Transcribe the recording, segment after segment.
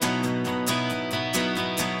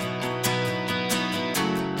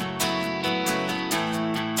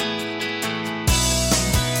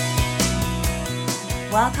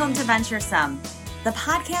Welcome to Venturesome, the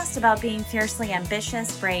podcast about being fiercely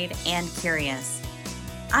ambitious, brave, and curious.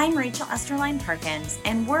 I'm Rachel Esterline Perkins,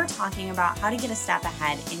 and we're talking about how to get a step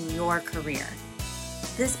ahead in your career.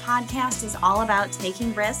 This podcast is all about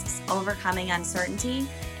taking risks, overcoming uncertainty,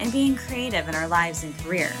 and being creative in our lives and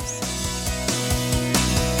careers.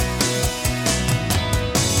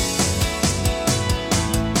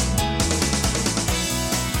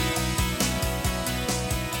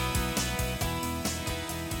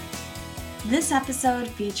 This episode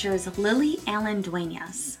features Lily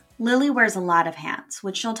Allen-Dueñas. Lily wears a lot of hats,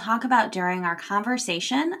 which she'll talk about during our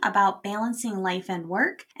conversation about balancing life and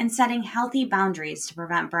work and setting healthy boundaries to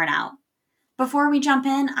prevent burnout. Before we jump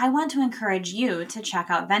in, I want to encourage you to check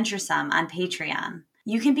out Venturesome on Patreon.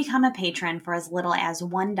 You can become a patron for as little as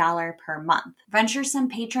 $1 per month. Venturesome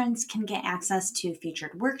patrons can get access to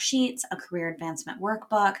featured worksheets, a career advancement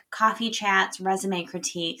workbook, coffee chats, resume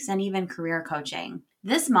critiques, and even career coaching.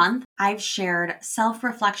 This month, I've shared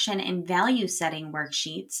self-reflection and value-setting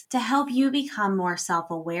worksheets to help you become more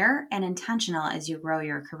self-aware and intentional as you grow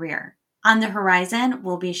your career. On the horizon,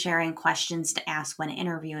 we'll be sharing questions to ask when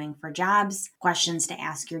interviewing for jobs, questions to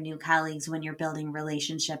ask your new colleagues when you're building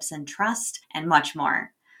relationships and trust, and much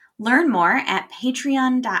more. Learn more at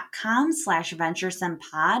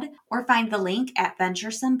patreon.com/venturesomepod or find the link at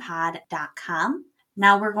venturesomepod.com.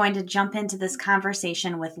 Now we're going to jump into this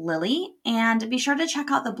conversation with Lily, and be sure to check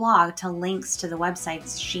out the blog to links to the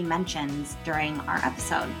websites she mentions during our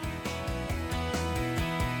episode.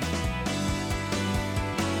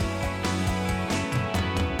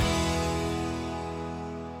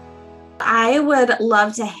 I would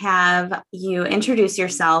love to have you introduce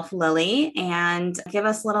yourself, Lily, and give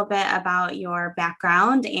us a little bit about your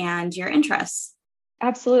background and your interests.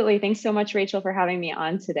 Absolutely. Thanks so much, Rachel, for having me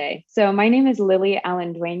on today. So my name is Lily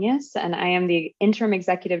Allen-Dueñas, and I am the Interim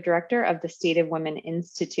Executive Director of the State of Women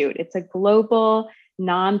Institute. It's a global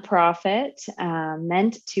nonprofit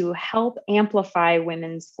meant to help amplify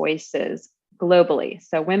women's voices globally.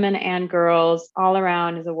 So women and girls all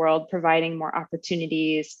around the world, providing more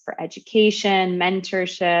opportunities for education,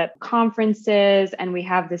 mentorship, conferences, and we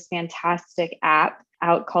have this fantastic app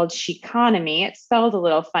out called Sheconomy. It's spelled a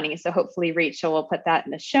little funny, so hopefully Rachel will put that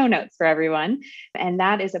in the show notes for everyone. And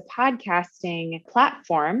that is a podcasting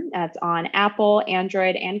platform that's on Apple,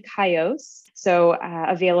 Android, and iOS. So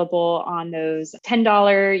available on those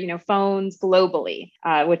 $10, phones globally,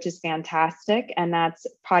 which is fantastic. And that's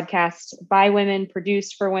podcast by women,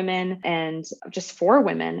 produced for women, and just for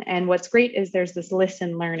women. And what's great is there's this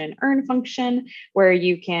listen, learn, and earn function where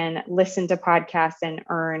you can listen to podcasts and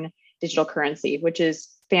earn digital currency, which is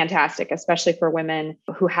fantastic, especially for women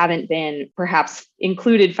who haven't been perhaps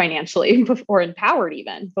included financially or empowered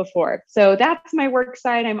even before. So that's my work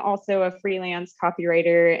side. I'm also a freelance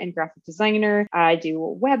copywriter and graphic designer. I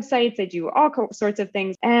do websites, I do all sorts of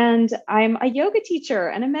things. And I'm a yoga teacher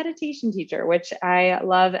and a meditation teacher, which I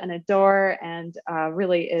love and adore, and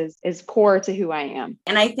really is core to who I am.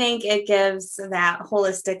 And I think it gives that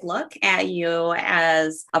holistic look at you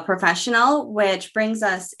as a professional, which brings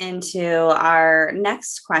us into our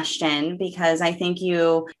next question, because I think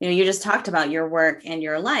you just talked about your work and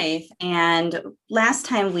your life. And last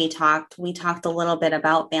time we talked a little bit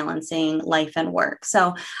about balancing life and work.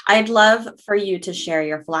 So I'd love for you to share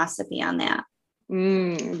your philosophy on that.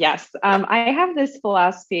 Yes. I have this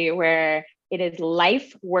philosophy where it is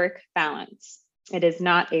life-work balance. It is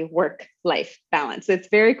not a work-life balance. It's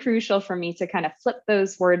very crucial for me to kind of flip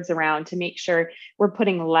those words around to make sure we're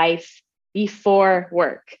putting life before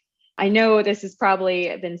work. I know this has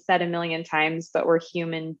probably been said a million times, but we're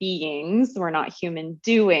human beings. We're not human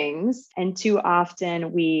doings. And too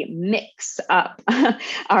often we mix up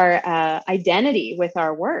our identity with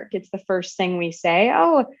our work. It's the first thing we say.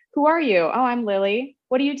 Oh, who are you? Oh, I'm Lily.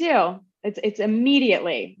 What do you do? It's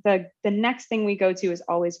immediately the next thing we go to is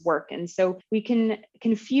always work. And so we can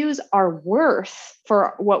confuse our worth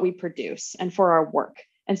for what we produce and for our work.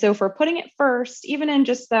 And so if we're putting it first, even in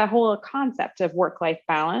just the whole concept of work-life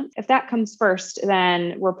balance, if that comes first,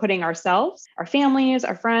 then we're putting ourselves, our families,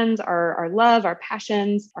 our friends, our love, our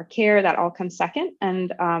passions, our care, that all comes second.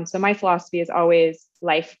 And so my philosophy is always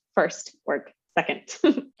life first, work second.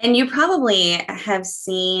 And you probably have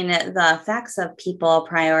seen the effects of people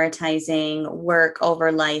prioritizing work over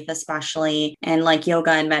life, especially in like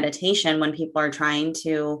yoga and meditation, when people are trying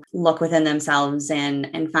to look within themselves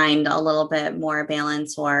and find a little bit more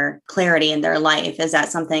balance or clarity in their life. Is that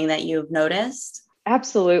something that you've noticed?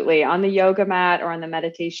 Absolutely. On the yoga mat or on the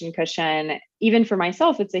meditation cushion, even for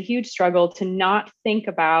myself, it's a huge struggle to not think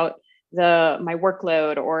about my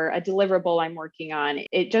workload or a deliverable I'm working on,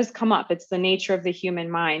 it does come up. It's the nature of the human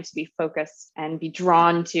mind to be focused and be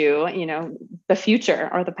drawn to, the future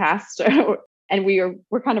or the past. And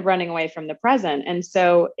we're kind of running away from the present. And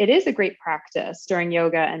so it is a great practice during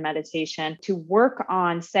yoga and meditation to work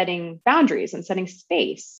on setting boundaries and setting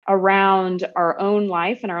space around our own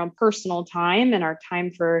life and our own personal time and our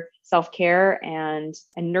time for self-care and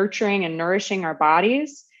nurturing and nourishing our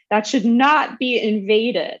bodies. That should not be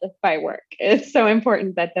invaded by work. It's so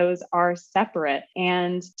important that those are separate.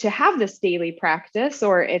 And to have this daily practice,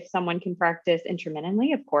 or if someone can practice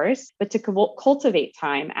intermittently, of course, but to cultivate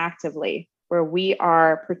time actively where we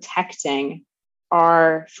are protecting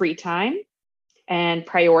our free time and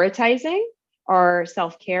prioritizing our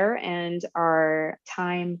self-care and our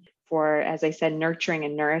time for, as I said, nurturing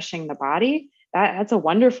and nourishing the body. That's a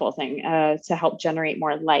wonderful thing to help generate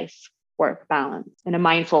more life-work balance in a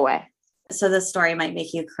mindful way. So this story might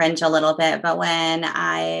make you cringe a little bit, but when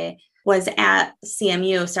I was at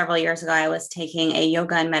CMU several years ago, I was taking a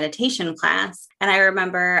yoga and meditation class. And I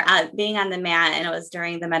remember being on the mat, and it was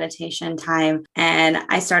during the meditation time. And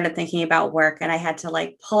I started thinking about work, and I had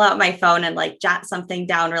to pull out my phone and jot something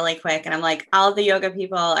down really quick. And I'm like, all the yoga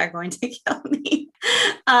people are going to kill me.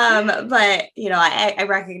 But I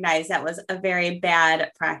recognize that was a very bad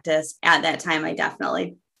practice at that time. I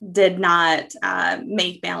definitely did not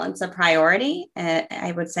make balance a priority.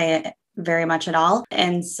 I would say very much at all.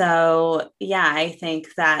 And so, I think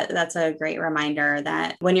that that's a great reminder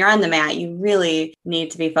that when you're on the mat, you really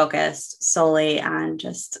need to be focused solely on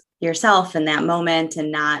just yourself in that moment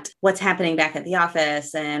and not what's happening back at the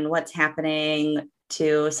office and what's happening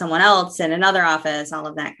to someone else in another office, all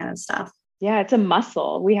of that kind of stuff. Yeah, it's a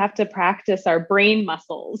muscle. We have to practice our brain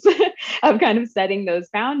muscles of kind of setting those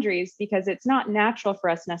boundaries, because it's not natural for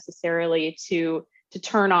us necessarily to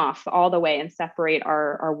turn off all the way and separate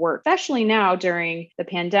our work, especially now during the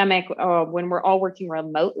pandemic, when we're all working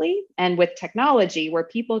remotely and with technology where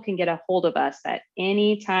people can get a hold of us at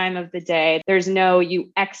any time of the day. There's no, you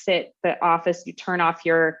exit the office, you turn off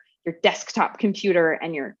your desktop computer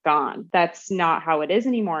and you're gone. That's not how it is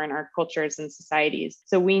anymore in our cultures and societies.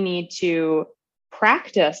 So we need to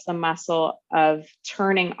practice the muscle of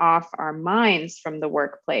turning off our minds from the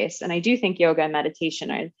workplace. And I do think yoga and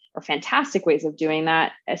meditation are fantastic ways of doing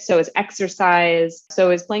that. So is exercise,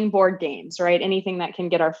 so is playing board games, right? Anything that can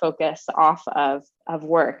get our focus off of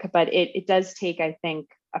work. But it does take, I think,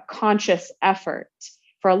 a conscious effort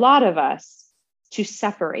for a lot of us to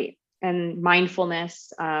separate. And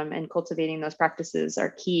mindfulness and cultivating those practices are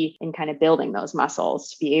key in kind of building those muscles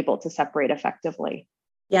to be able to separate effectively.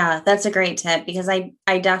 Yeah, that's a great tip, because I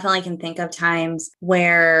definitely can think of times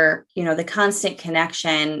where, the constant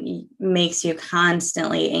connection makes you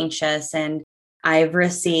constantly anxious. And I've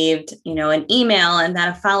received, an email and then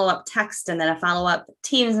a follow-up text and then a follow-up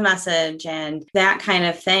Teams message and that kind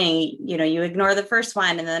of thing. You ignore the first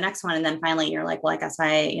one and then the next one. And then finally you're like, well, I guess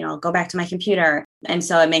go back to my computer. And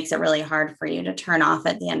so it makes it really hard for you to turn off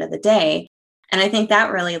at the end of the day. And I think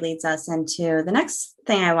that really leads us into the next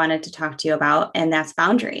thing I wanted to talk to you about, and that's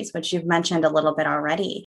boundaries, which you've mentioned a little bit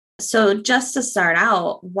already. So just to start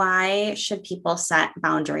out, why should people set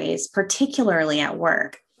boundaries, particularly at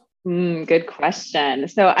work? Good question.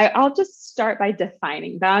 So I'll just start by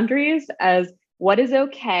defining boundaries as what is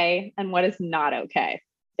okay and what is not okay.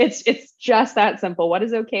 It's just that simple. What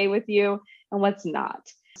is okay with you and what's not?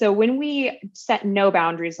 So when we set no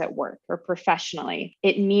boundaries at work or professionally,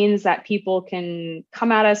 it means that people can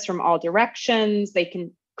come at us from all directions. They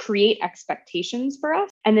can create expectations for us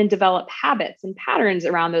and then develop habits and patterns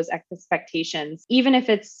around those expectations, even if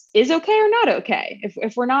is okay or not okay.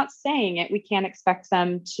 If we're not saying it, we can't expect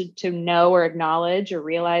them to know or acknowledge or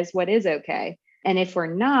realize what is okay. And if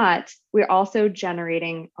we're not, we're also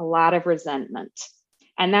generating a lot of resentment.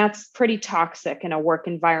 And that's pretty toxic in a work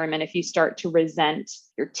environment. If you start to resent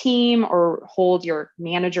your team or hold your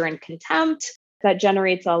manager in contempt, that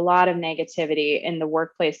generates a lot of negativity in the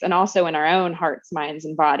workplace and also in our own hearts, minds,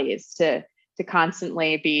 and bodies to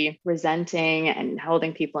constantly be resenting and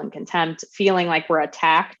holding people in contempt, feeling like we're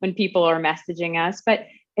attacked when people are messaging us. But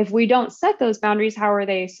if we don't set those boundaries, how are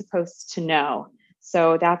they supposed to know?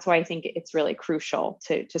 So that's why I think it's really crucial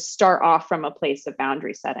to start off from a place of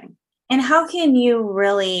boundary setting. And how can you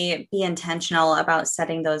really be intentional about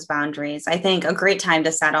setting those boundaries? I think a great time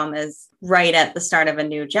to set them is right at the start of a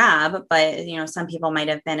new job, but some people might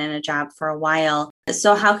have been in a job for a while.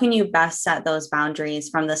 So how can you best set those boundaries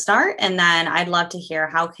from the start? And then I'd love to hear,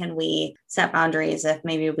 how can we set boundaries if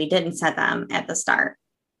maybe we didn't set them at the start?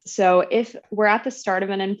 So if we're at the start of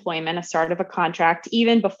an employment, a start of a contract,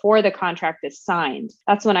 even before the contract is signed,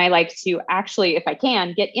 that's when I like to actually, if I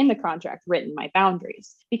can, get in the contract written my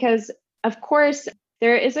boundaries. Because of course,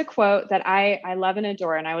 there is a quote that I love and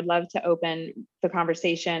adore, and I would love to open the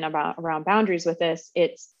conversation around boundaries with this.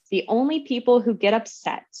 It's the only people who get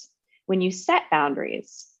upset when you set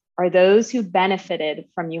boundaries are those who benefited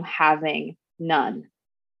from you having none.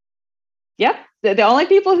 Yep. The only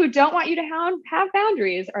people who don't want you to have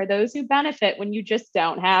boundaries are those who benefit when you just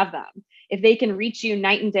don't have them. If they can reach you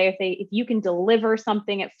night and day, if you can deliver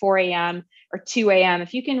something at 4 a.m. or 2 a.m.,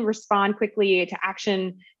 if you can respond quickly to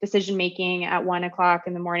action decision making at 1 o'clock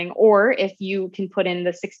in the morning, or if you can put in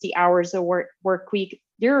the 60 hours a work week,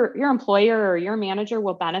 your employer or your manager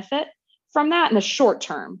will benefit from that in the short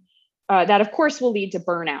term. That, of course, will lead to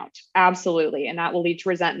burnout. Absolutely. And that will lead to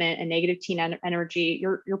resentment and negative teen energy.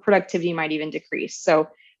 Your productivity might even decrease. So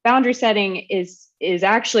boundary setting is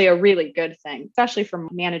actually a really good thing, especially for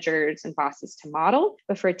managers and bosses to model,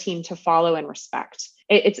 but for a team to follow and respect.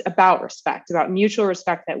 It's about respect, about mutual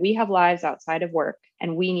respect that we have lives outside of work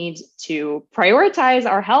and we need to prioritize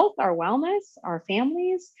our health, our wellness, our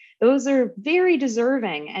families. Those are very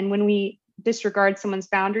deserving. And when we disregard someone's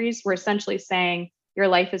boundaries, we're essentially saying, your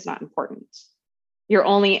life is not important. You're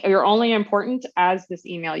only important as this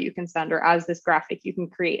email you can send or as this graphic you can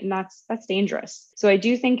create. And that's dangerous. So I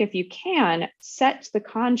do think if you can set the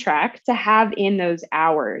contract to have in those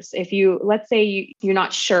hours, if let's say you're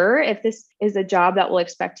not sure if this is a job that will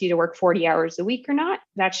expect you to work 40 hours a week or not,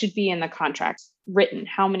 that should be in the contract written,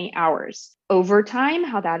 how many hours. Overtime,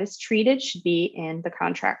 how that is treated should be in the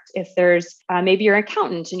contract. If there's maybe you're an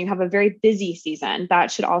accountant and you have a very busy season,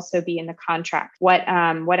 that should also be in the contract. What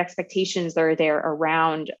expectations are there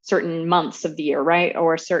around certain months of the year, right?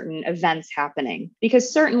 Or certain events happening?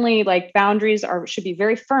 Because certainly like boundaries should be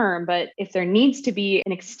very firm, but if there needs to be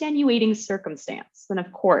an extenuating circumstance, then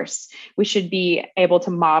of course we should be able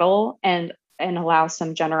to model and allow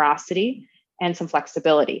some generosity and some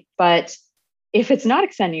flexibility. But if it's not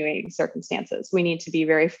extenuating circumstances, we need to be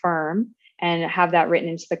very firm and have that written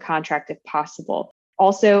into the contract if possible.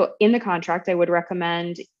 Also, in the contract, I would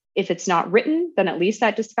recommend, if it's not written, then at least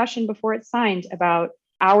that discussion before it's signed about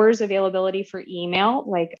hours availability for email,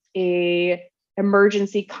 like a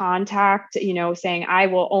emergency contact, saying I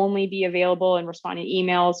will only be available and responding to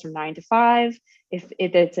emails from 9 to 5. If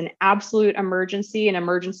it's an absolute emergency, an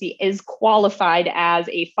emergency is qualified as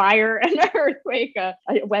a fire, an earthquake, a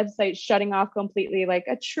website shutting off completely, like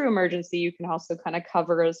a true emergency, you can also kind of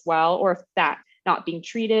cover as well. Or if that not being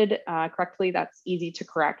treated correctly, that's easy to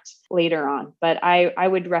correct later on. But I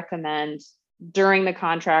would recommend during the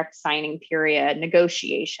contract signing period,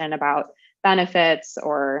 negotiation about benefits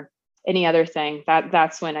or any other thing,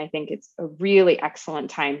 that's when I think it's a really excellent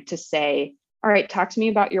time to say, all right, talk to me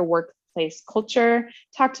about your workplace culture.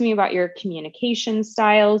 Talk to me about your communication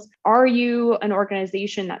styles. Are you an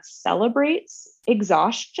organization that celebrates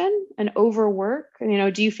exhaustion and overwork?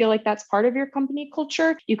 Do you feel like that's part of your company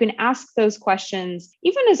culture? You can ask those questions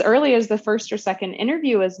even as early as the first or second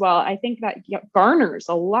interview as well. I think that garners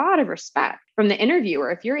a lot of respect from the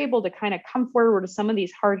interviewer. If you're able to kind of come forward with some of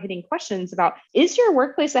these hard-hitting questions about, is your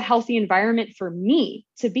workplace a healthy environment for me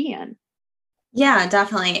to be in? Yeah,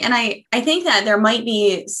 definitely. And I think that there might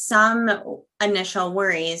be some initial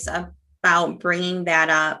worries about bringing that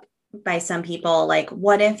up by some people. Like,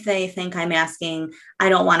 what if they think I'm asking, I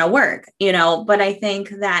don't want to work, but I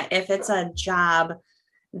think that if it's a job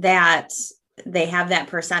that they have that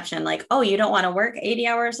perception, like, oh, you don't want to work 80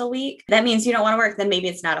 hours a week, that means you don't want to work, then maybe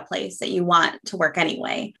it's not a place that you want to work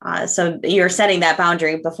anyway. So you're setting that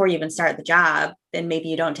boundary before you even start the job, then maybe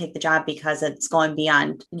you don't take the job because it's going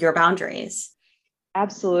beyond your boundaries.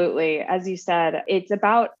 Absolutely. As you said, it's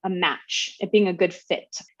about a match, it being a good fit.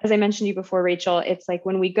 As I mentioned to you before, Rachel, it's like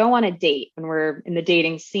when we go on a date, when we're in the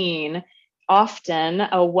dating scene, often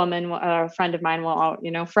a friend of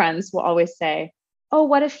mine friends will always say, oh,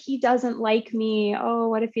 what if he doesn't like me? Oh,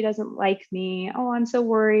 what if he doesn't like me? Oh, I'm so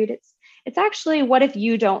worried. It's actually, what if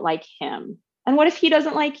you don't like him? And what if he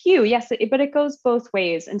doesn't like you? Yes, but it goes both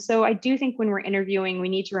ways. And so I do think when we're interviewing, we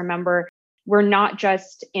need to remember we're not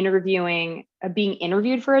just being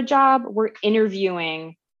interviewed for a job, we're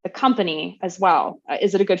interviewing the company as well.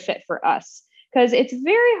 Is it a good fit for us? Because it's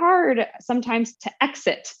very hard sometimes to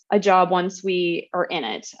exit a job once we are in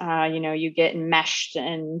it. You get enmeshed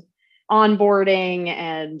and onboarding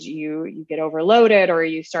and you get overloaded or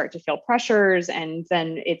you start to feel pressures, and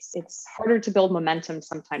then it's harder to build momentum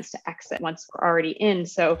sometimes to exit once we're already in.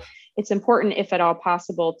 So it's important, if at all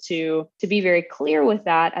possible, to be very clear with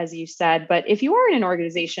that, as you said. But if you are in an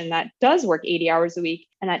organization that does work 80 hours a week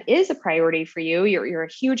and that is a priority for you, you're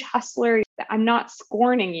a huge hustler. I'm not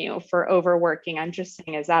scorning you for overworking. I'm just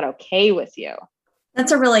saying, is that okay with you?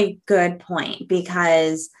 That's a really good point,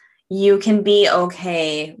 because you can be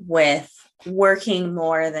okay with working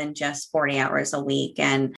more than just 40 hours a week.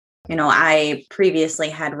 And, I previously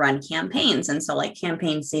had run campaigns. And so like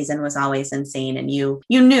campaign season was always insane. And you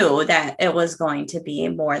knew that it was going to be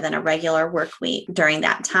more than a regular work week during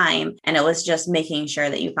that time. And it was just making sure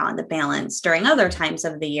that you found the balance during other times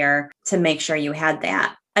of the year to make sure you had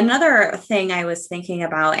that. Another thing I was thinking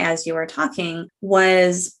about as you were talking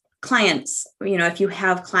was clients. If you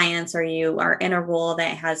have clients or you are in a role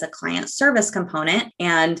that has a client service component,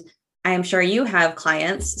 and I'm sure you have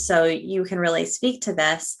clients, so you can really speak to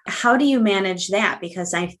this. How do you manage that?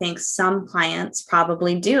 Because I think some clients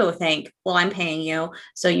probably do think, well, I'm paying you,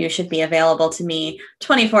 so you should be available to me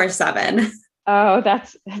 24/7. Oh,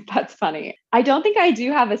 that's funny. I don't think I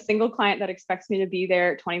do have a single client that expects me to be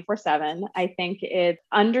there 24/7. I think it's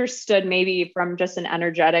understood maybe from just an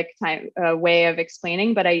energetic way of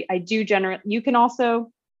explaining, but I do generally, you can also,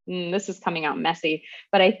 this is coming out messy,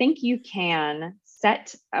 but I think you can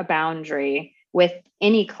set a boundary with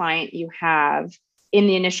any client you have in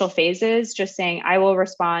the initial phases, just saying, I will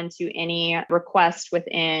respond to any request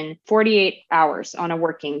within 48 hours on a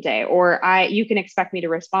working day, or you can expect me to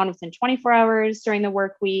respond within 24 hours during the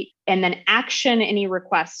work week, and then action any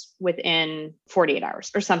requests within 48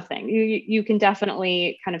 hours or something. You can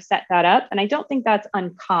definitely kind of set that up. And I don't think that's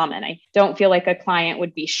uncommon. I don't feel like a client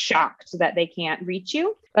would be shocked that they can't reach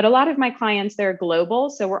you. But a lot of my clients, they're global.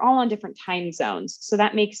 So we're all on different time zones. So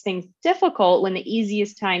that makes things difficult when the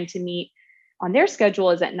easiest time to meet on their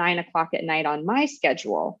schedule is at 9:00 at night on my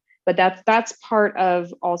schedule. But that's part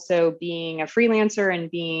of also being a freelancer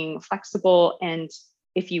and being flexible. And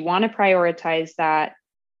if you want to prioritize that,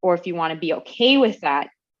 or if you want to be okay with that,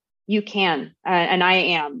 you can. And I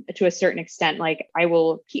am, to a certain extent. Like, I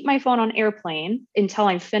will keep my phone on airplane until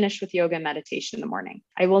I'm finished with yoga and meditation in the morning.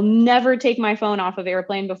 I will never take my phone off of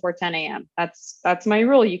airplane before 10 a.m. That's my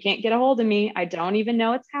rule. You can't get a hold of me. I don't even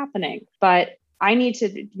know it's happening. But I need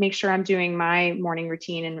to make sure I'm doing my morning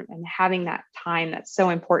routine and having that time. That's so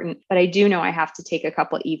important. But I do know I have to take a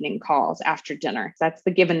couple of evening calls after dinner. That's the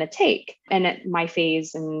give and the take. And at my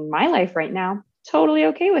phase in my life right now, totally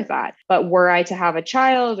okay with that. But were I to have a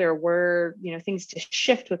child, or were, things to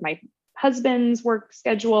shift with my husband's work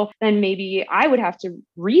schedule, then maybe I would have to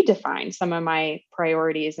redefine some of my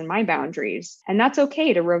priorities and my boundaries. And that's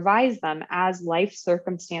okay to revise them as life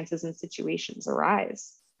circumstances and situations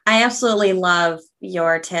arise. I absolutely love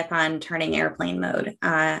your tip on turning airplane mode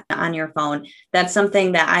on your phone. That's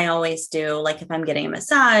something that I always do, like if I'm getting a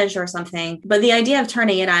massage or something. But the idea of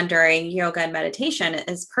turning it on during yoga and meditation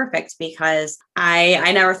is perfect, because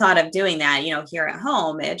I never thought of doing that, here at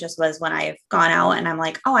home. It just was when I've gone out and I'm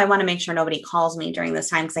like, oh, I want to make sure nobody calls me during this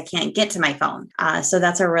time because I can't get to my phone. So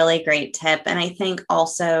that's a really great tip. And I think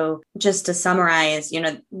also, just to summarize,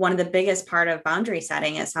 one of the biggest part of boundary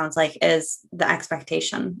setting, it sounds like, is the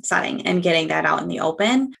expectation setting and getting that out in the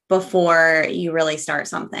open before you really start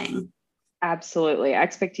something. Absolutely.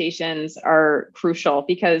 Expectations are crucial,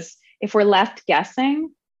 because if we're left guessing,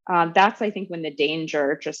 that's, I think, when the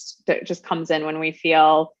danger just comes in, when we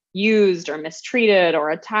feel used or mistreated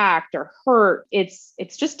or attacked or hurt. It's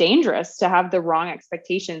just dangerous to have the wrong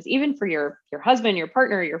expectations, even for your husband, your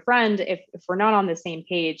partner, your friend. If we're not on the same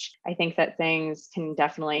page, I think that things can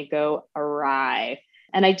definitely go awry.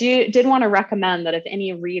 And I did want to recommend that if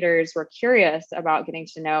any readers were curious about getting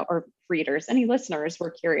to know, or any listeners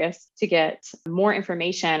were curious to get more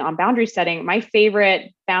information on boundary setting, my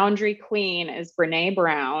favorite boundary queen is Brené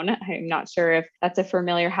Brown. I'm not sure if that's a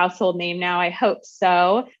familiar household name now. I hope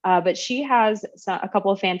so. But she has a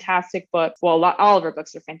couple of fantastic books. Well, all of her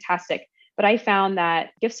books are fantastic. But I found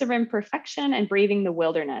that Gifts of Imperfection and Braving the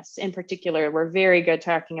Wilderness in particular were very good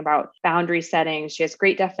talking about boundary settings. She has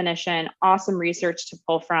great definition, awesome research to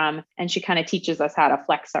pull from, and she kind of teaches us how to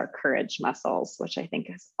flex our courage muscles, which I think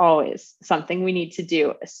is always something we need to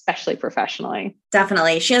do, especially professionally.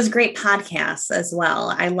 Definitely. She has great podcasts as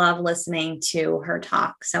well. I love listening to her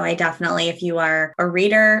talk. So I definitely, if you are a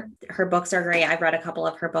reader, her books are great. I've read a couple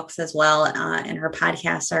of her books as well, and her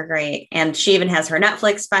podcasts are great. And she even has her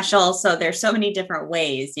Netflix special. So there's so many different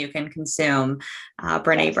ways you can consume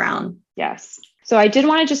Brené Brown. Yes. So I did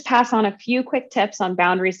want to just pass on a few quick tips on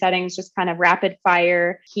boundary settings, just kind of rapid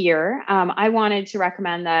fire here. I wanted to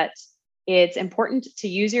recommend that It's important to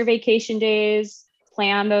use your vacation days,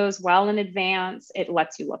 plan those well in advance. It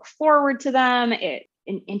lets you look forward to them.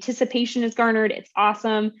 Anticipation is garnered. It's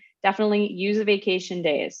awesome. Definitely use the vacation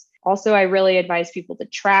days. Also, I really advise people to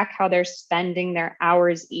track how they're spending their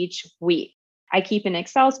hours each week. I keep an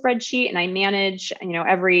Excel spreadsheet and I manage,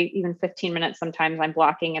 every even 15 minutes, sometimes I'm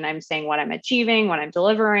blocking and I'm saying what I'm achieving, what I'm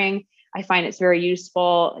delivering. I find it's very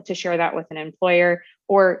useful to share that with an employer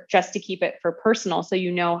or just to keep it for personal. So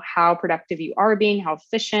you know how productive you are being, how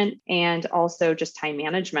efficient, and also just time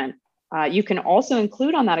management. You can also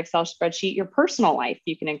include on that Excel spreadsheet your personal life.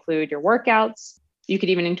 You can include your workouts. You could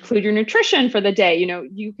even include your nutrition for the day.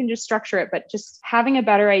 You can just structure it, but just having a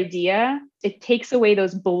better idea, it takes away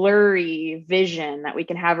those blurry vision that we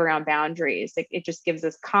can have around boundaries. It just gives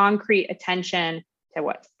us concrete attention to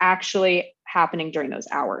what's actually happening during those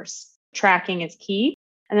hours. Tracking is key.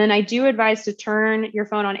 And then I do advise to turn your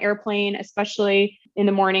phone on airplane, especially in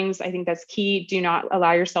the mornings. I think that's key. Do not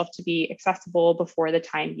allow yourself to be accessible before the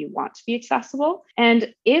time you want to be accessible.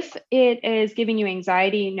 And if it is giving you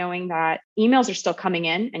anxiety, knowing that emails are still coming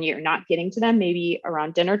in and you're not getting to them, maybe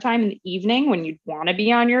around dinner time in the evening when you want to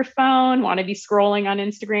be on your phone, want to be scrolling on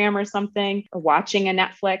Instagram or something, or watching a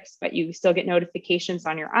Netflix, but you still get notifications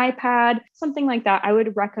on your iPad, something like that, I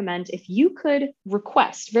would recommend if you could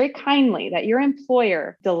request very kindly that your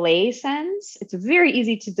employer delay sends. It's very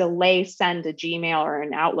easy to delay send a Gmail or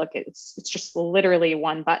an Outlook. It's just literally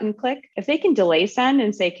one button click. If they can delay send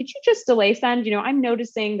and say, could you just delay send? I'm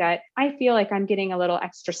noticing that I feel like I'm getting a little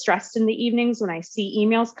extra stressed in the evenings when I see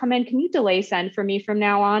emails come in. Can you delay send for me from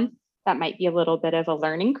now on? That might be a little bit of a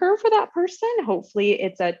learning curve for that person. Hopefully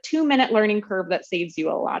it's a 2-minute learning curve that saves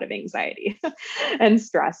you a lot of anxiety and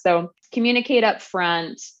stress. So communicate up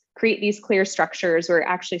front, create these clear structures. We're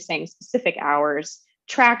actually saying specific hours,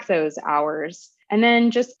 track those hours, and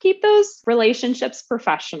then just keep those relationships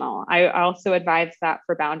professional. I also advise that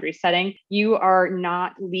for boundary setting, you are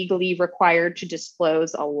not legally required to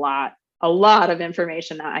disclose a lot of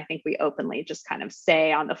information that I think we openly just kind of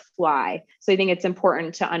say on the fly. So I think it's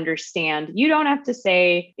important to understand you don't have to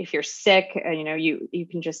say if you're sick, you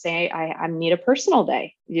can just say, I need a personal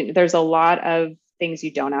day. There's a lot of things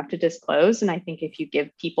you don't have to disclose. And I think if you give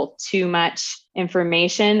people too much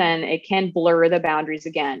information, then it can blur the boundaries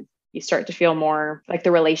again. You start to feel more like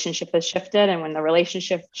the relationship has shifted. And when the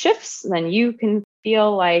relationship shifts, then you can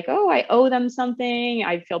feel like, oh, I owe them something.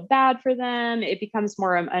 I feel bad for them. It becomes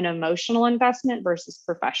more an emotional investment versus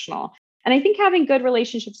professional. And I think having good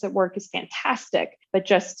relationships at work is fantastic, but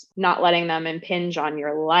just not letting them impinge on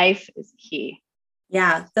your life is key.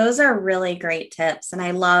 Yeah, those are really great tips. And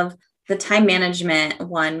I love the time management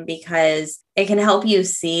one because it can help you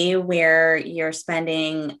see where you're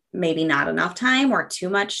spending maybe not enough time or too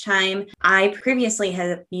much time. I previously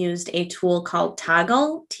have used a tool called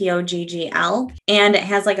Toggle, Toggl, and it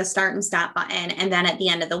has like a start and stop button. And then at the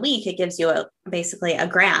end of the week, it gives you basically a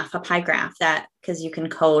graph, a pie graph that because you can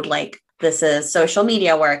code like this is social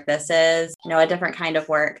media work. This is, a different kind of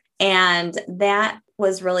work. And that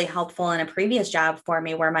was really helpful in a previous job for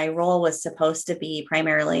me where my role was supposed to be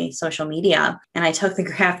primarily social media. And I took the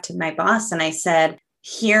graph to my boss and I said,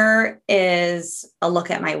 here is a look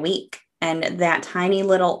at my week. And that tiny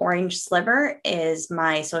little orange sliver is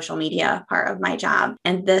my social media part of my job.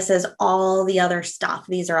 And this is all the other stuff.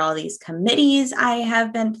 These are all these committees I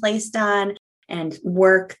have been placed on and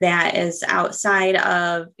work that is outside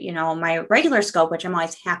of, my regular scope, which I'm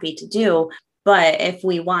always happy to do. But if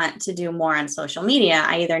we want to do more on social media,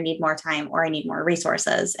 I either need more time or I need more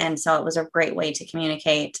resources. And so it was a great way to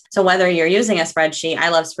communicate. So whether you're using a spreadsheet, I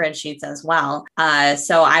love spreadsheets as well.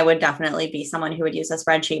 So I would definitely be someone who would use a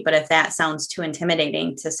spreadsheet. But if that sounds too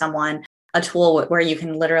intimidating to someone, a tool where you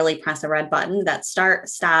can literally press a red button that start,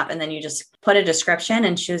 stop, and then you just put a description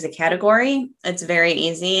and choose a category. It's very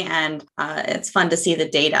easy. And it's fun to see the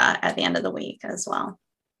data at the end of the week as well.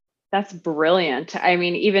 That's brilliant. I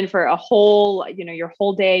mean, even for a whole, your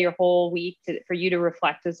whole day, your whole week for you to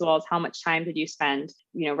reflect as well as how much time did you spend,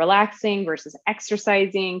 relaxing versus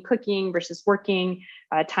exercising, cooking versus working,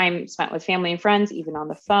 time spent with family and friends, even on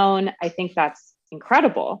the phone. I think that's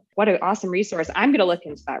incredible. What an awesome resource. I'm going to look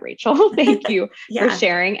into that, Rachel. Thank you for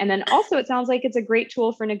sharing. And then also it sounds like it's a great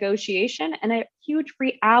tool for negotiation and a huge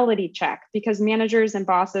reality check because managers and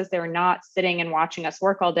bosses, they're not sitting and watching us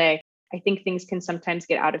work all day. I think things can sometimes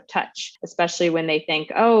get out of touch, especially when they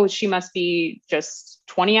think, oh, she must be just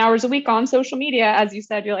 20 hours a week on social media. As you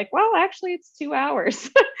said, you're like, well, actually, it's 2 hours,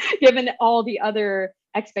 given all the other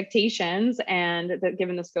expectations and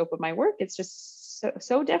given the scope of my work, it's just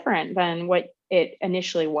so different than what it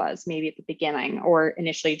initially was, maybe at the beginning or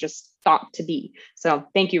initially just thought to be. So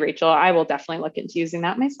thank you, Rachel. I will definitely look into using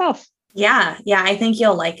that myself. Yeah, I think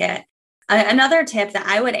you'll like it. Another tip that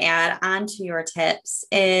I would add onto your tips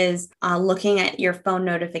is looking at your phone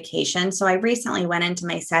notifications. So I recently went into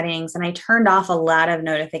my settings and I turned off a lot of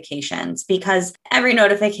notifications because every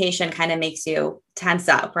notification kind of makes you tense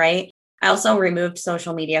up, right? I also removed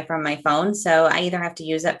social media from my phone. So I either have to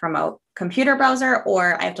use it from a computer browser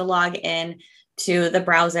or I have to log in to the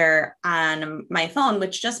browser on my phone,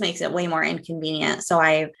 which just makes it way more inconvenient. So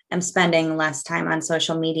I am spending less time on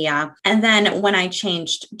social media. And then when I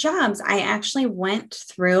changed jobs, I actually went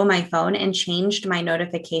through my phone and changed my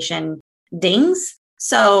notification dings.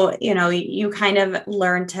 So, you kind of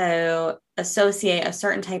learn to associate a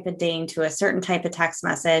certain type of ding to a certain type of text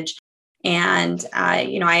message. And,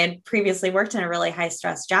 I had previously worked in a really high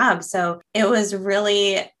stress job. So it was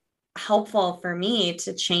really helpful for me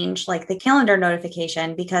to change like the calendar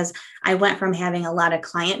notification because I went from having a lot of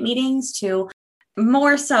client meetings to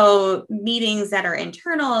more so meetings that are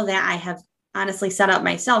internal that I have honestly set up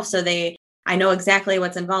myself. So I know exactly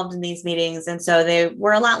what's involved in these meetings. And so they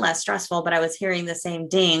were a lot less stressful, but I was hearing the same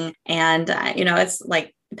ding. And, it's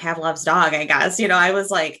like Pavlov's dog, I guess. I was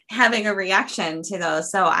like having a reaction to those.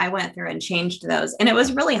 So I went through and changed those. And it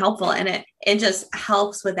was really helpful. And it just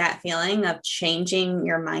helps with that feeling of changing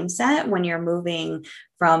your mindset when you're moving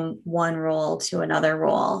from one role to another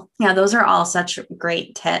role. Yeah, those are all such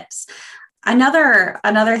great tips. Another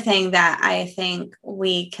thing that I think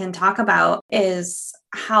we can talk about is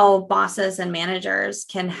how bosses and managers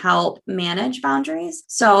can help manage boundaries.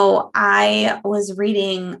 So I was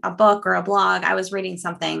reading a book or a blog, I was reading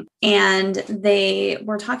something, and they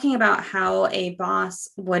were talking about how a boss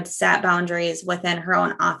would set boundaries within her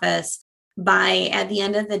own office by at the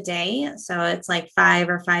end of the day. So it's like 5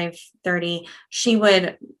 or 5:30, she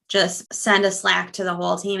would just send a Slack to the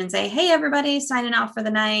whole team and say, hey, everybody, signing off for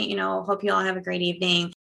the night. Hope you all have a great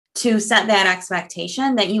evening, to set that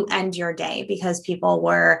expectation that you end your day because people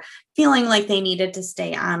were feeling like they needed to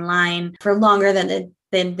stay online for longer than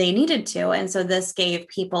they needed to. And so this gave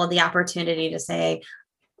people the opportunity to say,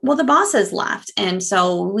 well, the boss has left. And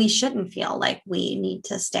so we shouldn't feel like we need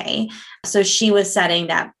to stay. So she was setting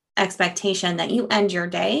that expectation that you end your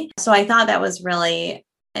day. So I thought that was really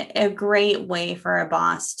a great way for a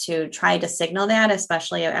boss to try to signal that,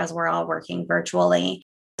 especially as we're all working virtually.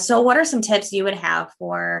 So what are some tips you would have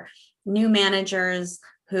for new managers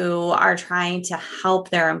who are trying to help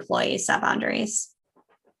their employees set boundaries?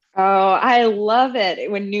 Oh, I love it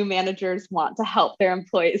when new managers want to help their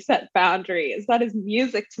employees set boundaries. That is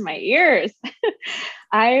music to my ears.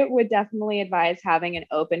 I would definitely advise having an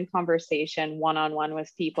open conversation one-on-one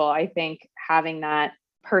with people. I think having that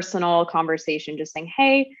personal conversation, just saying,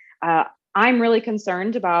 hey, I'm really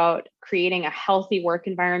concerned about creating a healthy work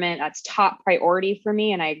environment. That's top priority for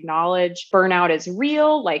me. And I acknowledge burnout is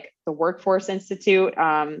real. Like the Workforce Institute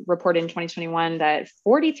reported in 2021 that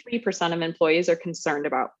 43% of employees are concerned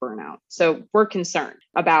about burnout. So we're concerned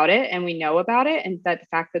about it and we know about it. And that the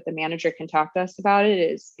fact that the manager can talk to us about it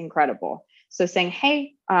is incredible. So saying,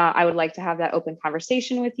 hey, I would like to have that open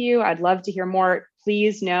conversation with you. I'd love to hear more.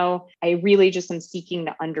 Please know I really just am seeking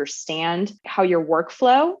to understand how your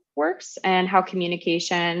workflow works and how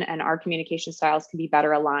communication and our communication styles can be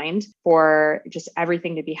better aligned for just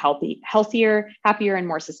everything to be healthier, happier, and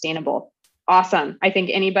more sustainable. Awesome. I think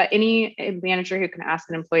any manager who can ask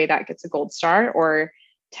an employee that gets a gold star or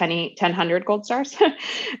 1,000 gold stars.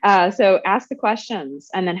 So ask the questions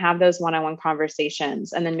and then have those one-on-one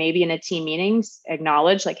conversations. And then maybe in a team meetings,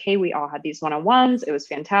 acknowledge like, hey, we all had these one-on-ones. It was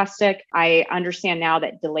fantastic. I understand now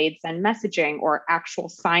that delayed send messaging or actual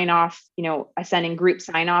sign off, sending group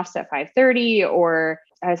sign offs at 5:30 or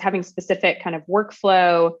as having specific kind of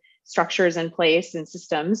workflow structures in place and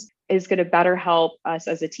systems is going to better help us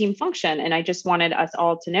as a team function. And I just wanted us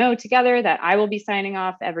all to know together that I will be signing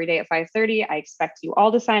off every day at 5:30. I expect you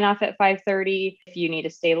all to sign off at 5:30. If you need to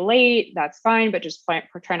stay late, that's fine, but just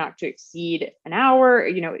try not to exceed an hour,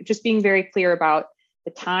 just being very clear about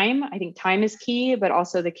the time. I think time is key, but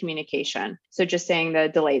also the communication. So just saying the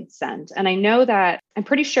delayed send. And I know that I'm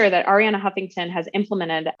pretty sure that Ariana Huffington has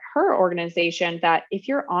implemented her organization that if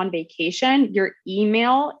you're on vacation, your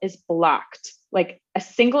email is blocked. Like a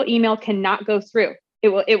single email cannot go through.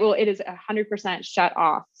 It is 100% shut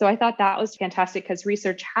off. So I thought that was fantastic because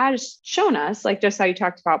research has shown us, like just how you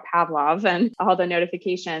talked about Pavlov and all the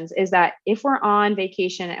notifications, is that if we're on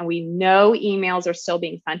vacation and we know emails are still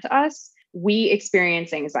being sent to us, we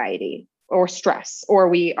experience anxiety or stress, or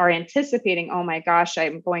we are anticipating, oh my gosh,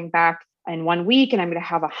 I'm going back in 1 week and I'm going to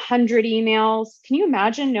have 100 emails. Can you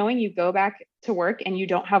imagine knowing you go back to work and you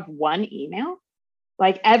don't have one email?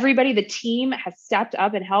 like everybody, the team has stepped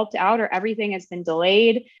up and helped out, or everything has been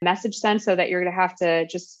delayed, message sent so that you're going to have to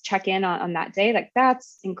just check in on that day. Like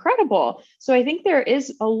that's incredible. So I think there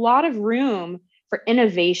is a lot of room for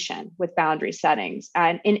innovation with boundary settings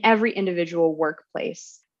and in every individual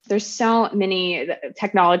workplace. There's so many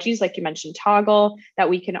technologies, like you mentioned, Toggle, that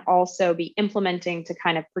we can also be implementing to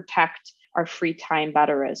kind of protect our free time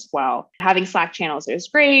better as well. Having Slack channels is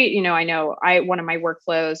great. I know one of my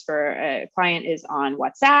workflows for a client is on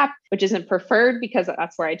WhatsApp, which isn't preferred because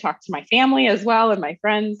that's where I talk to my family as well and my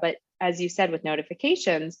friends. But as you said, with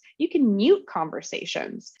notifications, you can mute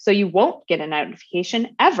conversations. So you won't get a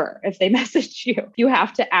notification ever if they message you. You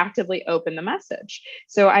have to actively open the message.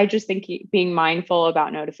 So I just think being mindful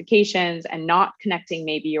about notifications and not connecting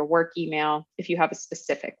maybe your work email, if you have a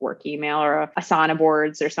specific work email or a Asana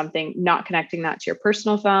boards or something, not connecting that to your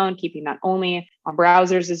personal phone, keeping that only on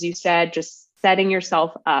browsers, as you said, just setting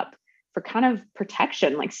yourself up for kind of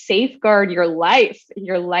protection, like safeguard your life.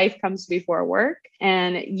 Your life comes before work,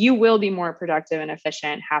 and you will be more productive and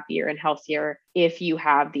efficient, happier and healthier if you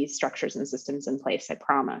have these structures and systems in place, I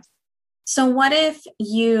promise. So what if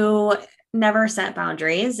you never set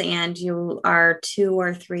boundaries and you are 2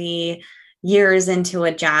 or 3 years into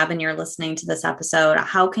a job and you're listening to this episode?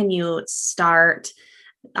 How can you start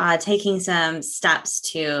taking some steps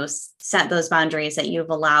to set those boundaries that you've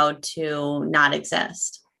allowed to not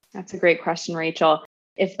exist? That's a great question, Rachel.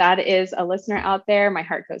 If that is a listener out there, my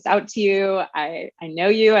heart goes out to you. I know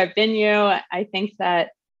you, I've been you. I think that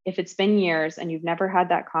if it's been years and you've never had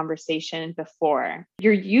that conversation before,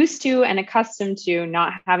 you're used to and accustomed to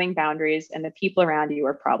not having boundaries, and the people around you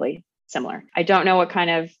are probably similar. I don't know what kind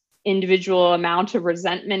of individual amount of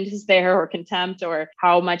resentment is there or contempt or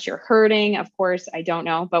how much you're hurting. Of course, I don't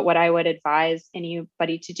know. But what I would advise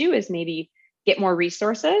anybody to do is maybe get more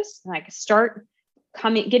resources, like start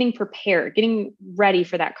getting prepared, getting ready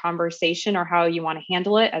for that conversation or how you want to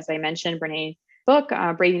handle it. As I mentioned, Brené's book,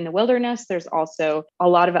 Braving the Wilderness. There's also a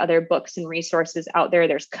lot of other books and resources out there.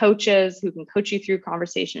 There's coaches who can coach you through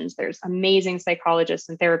conversations. There's amazing psychologists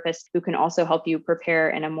and therapists who can also help you prepare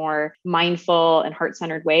in a more mindful and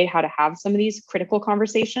heart-centered way how to have some of these critical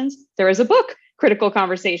conversations. There is a book, Critical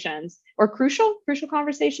Conversations, or Crucial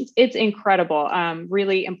Conversations. It's incredible.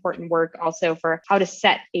 Really important work also for how to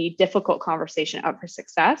set a difficult conversation up for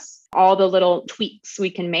success. All the little tweaks we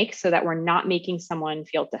can make so that we're not making someone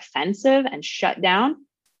feel defensive and shut down.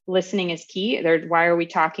 Listening is key. Why are we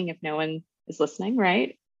talking if no one is listening,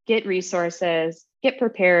 right? Get resources, get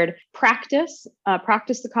prepared, practice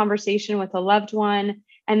the conversation with a loved one.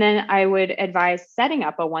 And then I would advise setting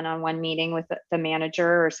up a one-on-one meeting with the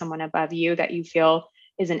manager or someone above you that you feel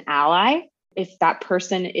is an ally. If that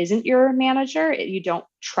person isn't your manager, you don't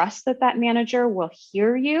trust that manager will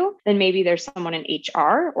hear you, then maybe there's someone in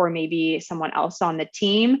HR or maybe someone else on the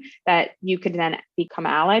team that you could then become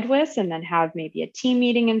allied with, and then have maybe a team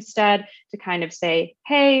meeting instead to kind of say,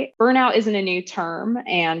 hey, burnout isn't a new term,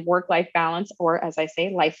 and balance, or as I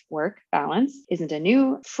say, life-work balance isn't a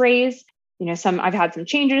new phrase. I've had some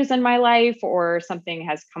changes in my life or something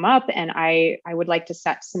has come up, and I would like to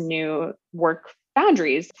set some new work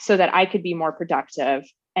boundaries so that I could be more productive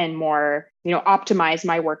and more, optimize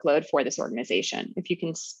my workload for this organization. If you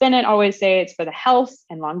can spin it, always say it's for the health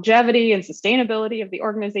and longevity and sustainability of the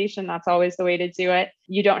organization. That's always the way to do it.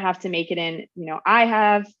 You don't have to make it in, I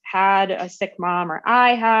have had a sick mom, or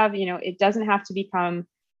I have, it doesn't have to become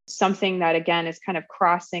something that, again, is kind of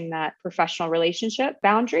crossing that professional relationship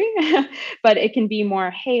boundary, but it can be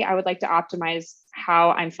more, hey, I would like to optimize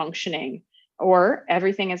how I'm functioning, or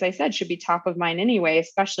everything, as I said, should be top of mind anyway,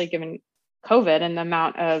 especially given COVID and the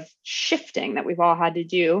amount of shifting that we've all had to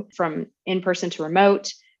do from in-person to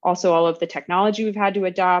remote. Also, all of the technology we've had to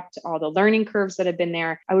adopt, all the learning curves that have been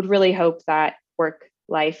there. I would really hope that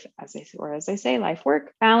life, as I say, life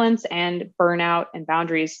work balance and burnout and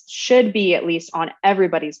boundaries should be at least on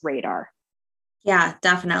everybody's radar. Yeah,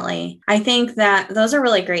 definitely. I think that those are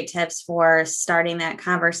really great tips for starting that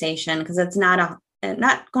conversation, because it's not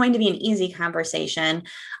going to be an easy conversation.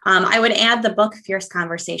 I would add the book Fierce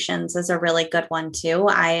Conversations is a really good one too.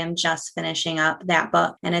 I am just finishing up that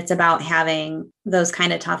book, and it's about having those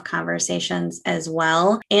kind of tough conversations as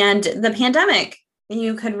well. And the pandemic,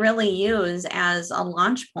 you could really use as a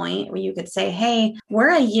launch point where you could say, hey,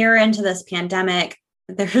 we're a year into this pandemic.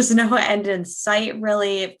 There's no end in sight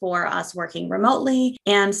really for us working remotely.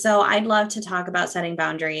 And so I'd love to talk about setting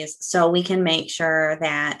boundaries so we can make sure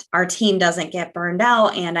that our team doesn't get burned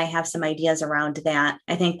out. And I have some ideas around that.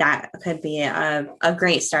 I think that could be a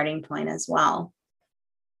great starting point as well.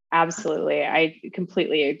 Absolutely. I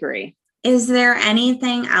completely agree. Is there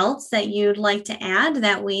anything else that you'd like to add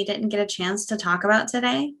that we didn't get a chance to talk about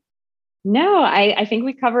today? No, I think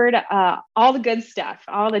we covered all the good stuff,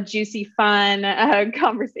 all the juicy, fun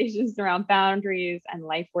conversations around boundaries and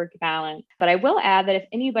life-work balance. But I will add that if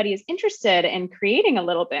anybody is interested in creating a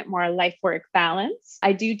little bit more life-work balance,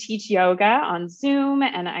 I do teach yoga on Zoom,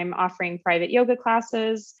 and I'm offering private yoga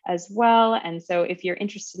classes as well. And so if you're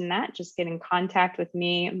interested in that, just get in contact with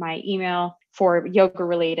me. My email for yoga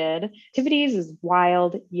related activities is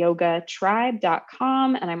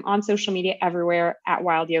wildyogatribe.com. And I'm on social media everywhere at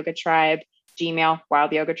Wild Yoga Tribe, Gmail,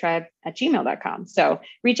 wildyogatribe@gmail.com. So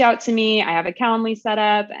reach out to me. I have a Calendly set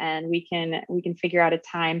up, and we can figure out a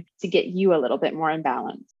time to get you a little bit more in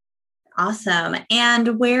balance. Awesome.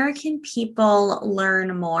 And where can people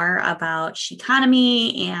learn more about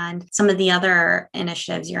Sheconomy and some of the other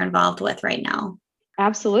initiatives you're involved with right now?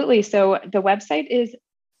 Absolutely. So the website is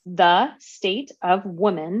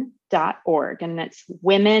thestateofwomen.org, and it's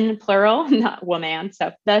women plural, not woman.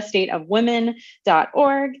 So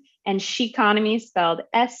thestateofwomen.org, and Sheconomy spelled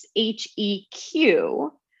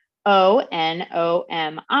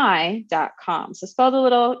SHEQONOMI.com. So spelled a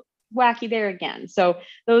little wacky there again. So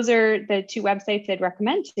those are the two websites I'd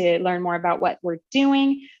recommend to learn more about what we're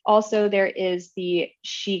doing. Also, there is the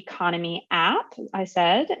Sheconomy app. I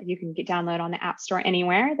said you can download on the App Store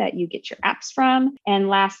anywhere that you get your apps from. And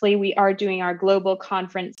lastly, we are doing our global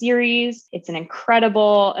conference series. It's an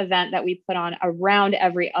incredible event that we put on around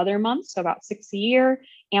every other month, so about 6 a year,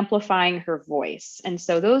 amplifying her voice. And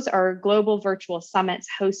so those are global virtual summits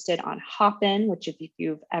hosted on Hopin, which if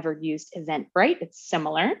you've ever used Eventbrite, it's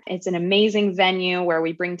similar. It's an amazing venue where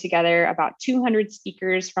we bring together about 200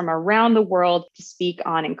 speakers from around the world to speak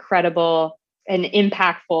on incredible and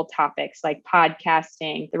impactful topics like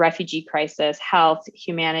podcasting, the refugee crisis, health,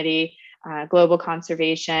 humanity, global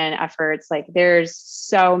conservation efforts. Like there's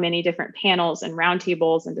so many different panels and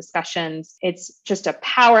roundtables and discussions. It's just a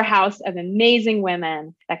powerhouse of amazing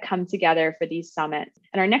women that come together for these summits.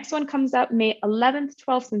 And our next one comes up May 11th,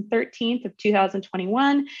 12th, and 13th of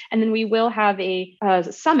 2021. And then we will have a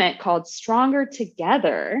summit called Stronger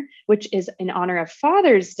Together, which is in honor of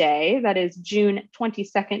Father's Day. That is June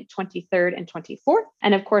 22nd, 23rd, and 24th.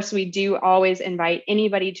 And of course, we do always invite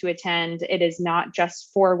anybody to attend. It is not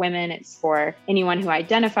just for women. It's for anyone who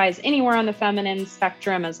identifies anywhere on the feminine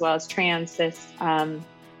spectrum, as well as trans, cis. And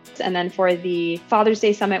then for the Father's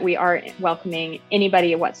Day Summit, we are welcoming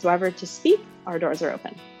anybody whatsoever to speak. Our doors are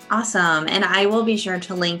open. Awesome. And I will be sure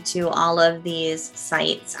to link to all of these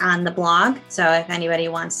sites on the blog. So if anybody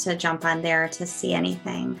wants to jump on there to see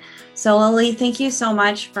anything. So Lily, thank you so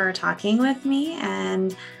much for talking with me.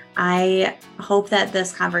 And I hope that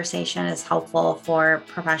this conversation is helpful for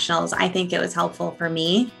professionals. I think it was helpful for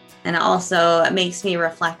me. And it also makes me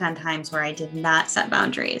reflect on times where I did not set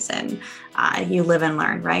boundaries, and you live and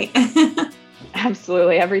learn, right?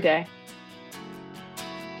 Absolutely, every day.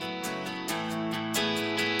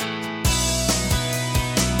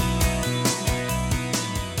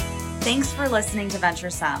 Thanks for listening to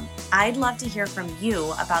Venturesome. I'd love to hear from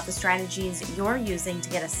you about the strategies you're using to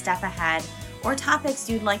get a step ahead, or topics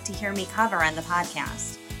you'd like to hear me cover on the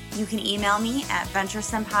podcast. You can email me at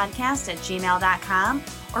venturesomepodcast@gmail.com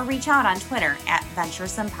or reach out on Twitter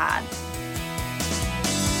 @venturesomepod.